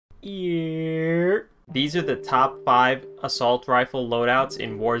These are the top 5 assault rifle loadouts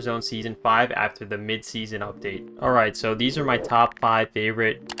in Warzone Season 5 after the mid-season update. Alright, so these are my top 5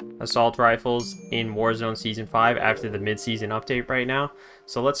 favorite assault rifles in Warzone Season 5 after the mid-season update right now.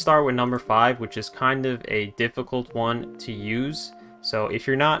 So let's start with number 5, which is kind of a difficult one to use. So if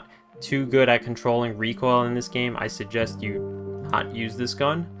you're not too good at controlling recoil in this game, I suggest you not use this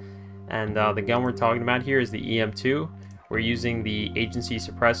gun. And the gun we're talking about here is the EM2. We're using the agency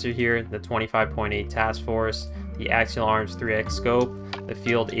suppressor here, the 25.8 task force, the axial arms 3x scope, the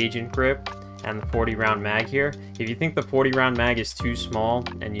field agent grip, and the 40 round mag here. If you think the 40 round mag is too small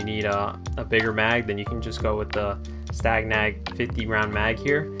and you need a bigger mag, then you can just go with the Stagnag 50 round mag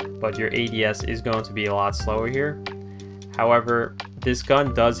here, but your ADS is going to be a lot slower here. However, this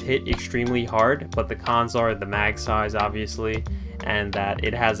gun does hit extremely hard, but the cons are the mag size, obviously, and that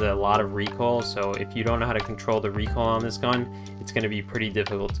it has a lot of recoil. So if you don't know how to control the recoil on this gun, it's going to be pretty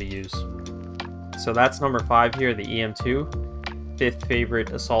difficult to use. So that's number 5 here, the EM2, 5th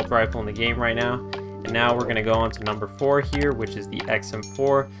favorite assault rifle in the game right now. And now we're going to go on to number 4 here, which is the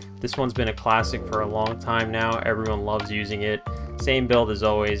XM4. This one's been a classic for a long time now. Everyone loves using it. Same build as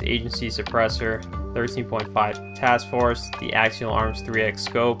always, agency suppressor, 13.5 task force, the axial arms 3x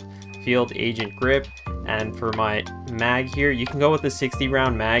scope, field agent grip. And for my mag here, you can go with the 60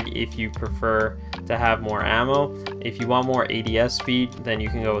 round mag if you prefer to have more ammo. If you want more ADS speed, then you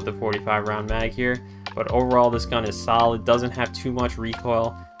can go with the 45 round mag here. But overall, this gun is solid, doesn't have too much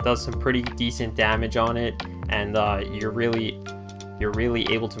recoil, does some pretty decent damage on it, and you're really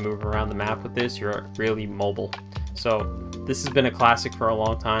able to move around the map with this. You're really mobile. So this has been a classic for a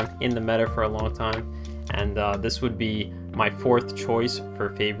long time, in the meta for a long time, and this would be my 4th choice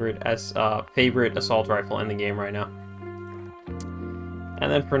for favorite assault rifle in the game right now.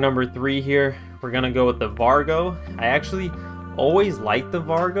 And then for number 3 here, we're gonna go with the Vargo. I actually always liked the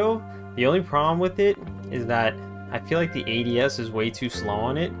Vargo. The only problem with it is that I feel like the ADS is way too slow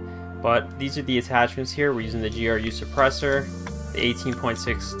on it. But these are the attachments here. We're using the GRU suppressor, the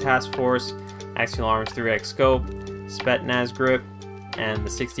 18.6 task force, axial arms 3x scope, Spetsnaz grip, and the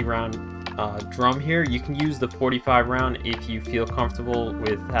 60 round drum here. You can use the 45 round if you feel comfortable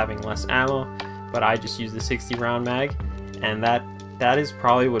with having less ammo, but I just use the 60 round mag, and that is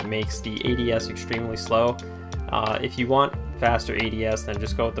probably what makes the ADS extremely slow. If you want faster ADS, then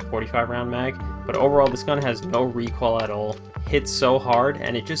just go with the 45 round mag. But overall, this gun has no recoil at all, hits so hard,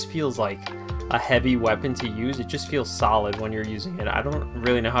 and it just feels like a heavy weapon to use. It just feels solid when you're using it. I don't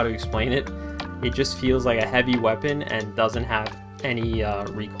really know how to explain it. It just feels like a heavy weapon and doesn't have any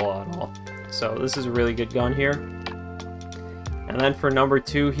recoil at all. So this is a really good gun here. And then for number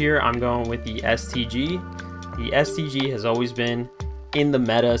 2 here, I'm going with the STG. The STG has always been in the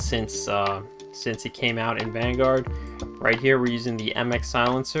meta since it came out in Vanguard. Right here we're using the MX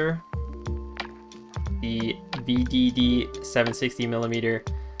silencer, the VDD 760mm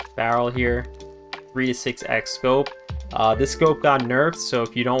barrel here, 3 to 6x scope. This scope got nerfed, so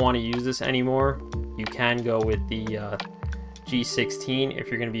if you don't want to use this anymore, you can go with the G16 if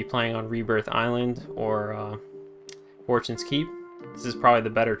you're going to be playing on Rebirth Island or Fortune's Keep. This is probably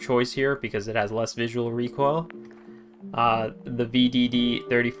the better choice here because it has less visual recoil. The VDD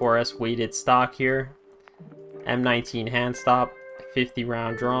 34S weighted stock here, M19 hand stop, 50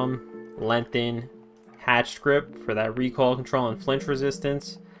 round drum, lengthen, hatched grip for that recoil control and flinch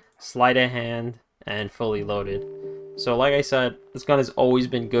resistance, sleight of hand, and fully loaded. So like I said, this gun has always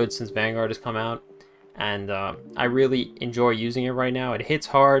been good since Vanguard has come out, and I really enjoy using it right now. It hits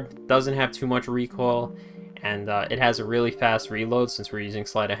hard, doesn't have too much recoil, and it has a really fast reload since we're using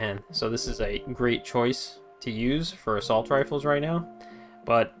sleight of hand. So this is a great choice to use for assault rifles right now,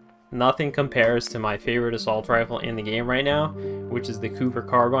 but nothing compares to my favorite assault rifle in the game right now, which is the Cooper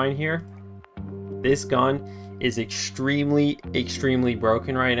carbine here. This gun is extremely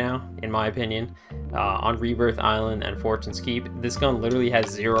broken right now, in my opinion, on Rebirth Island and Fortune's Keep. This gun literally has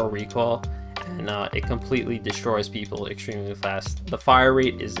 0 recoil, and it completely destroys people extremely fast. The fire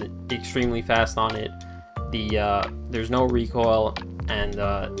rate is extremely fast on it. There's no recoil, and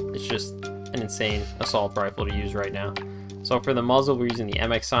it's just an insane assault rifle to use right now. So for the muzzle, we're using the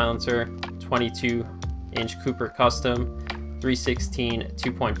MX silencer, 22-inch Cooper custom, 316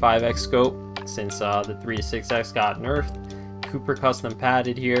 2.5x scope since the 3 to 6x got nerfed. Cooper custom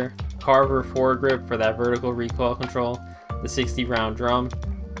padded here, Carver foregrip for that vertical recoil control, the 60 round drum,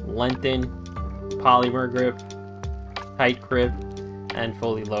 lengthen, polymer grip, tight grip, and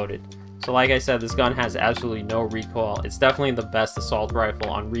fully loaded. So like I said, this gun has absolutely no recoil. It's definitely the best assault rifle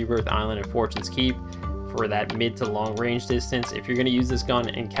on Rebirth Island and Fortune's Keep for that mid to long range distance. If you're going to use this gun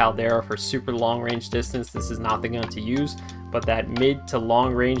in Caldera for super long range distance, this is not the gun to use. but that mid to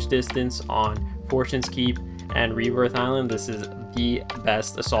long range distance on Fortune's Keep and Rebirth Island, this is the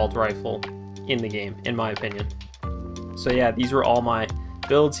best assault rifle in the game, in my opinion. So yeah, these were all my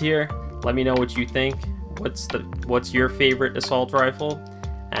builds here. Let me know what you think. What's your favorite assault rifle?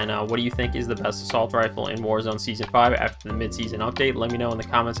 And what do you think is the best assault rifle in Warzone Season 5 after the mid-season update? Let me know in the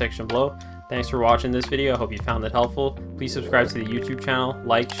comment section below. Thanks for watching this video. I hope you found it helpful. Please subscribe to the YouTube channel.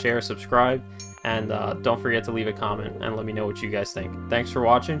 Like, share, subscribe. And don't forget to leave a comment and let me know what you guys think. Thanks for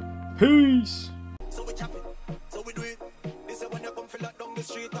watching. Peace!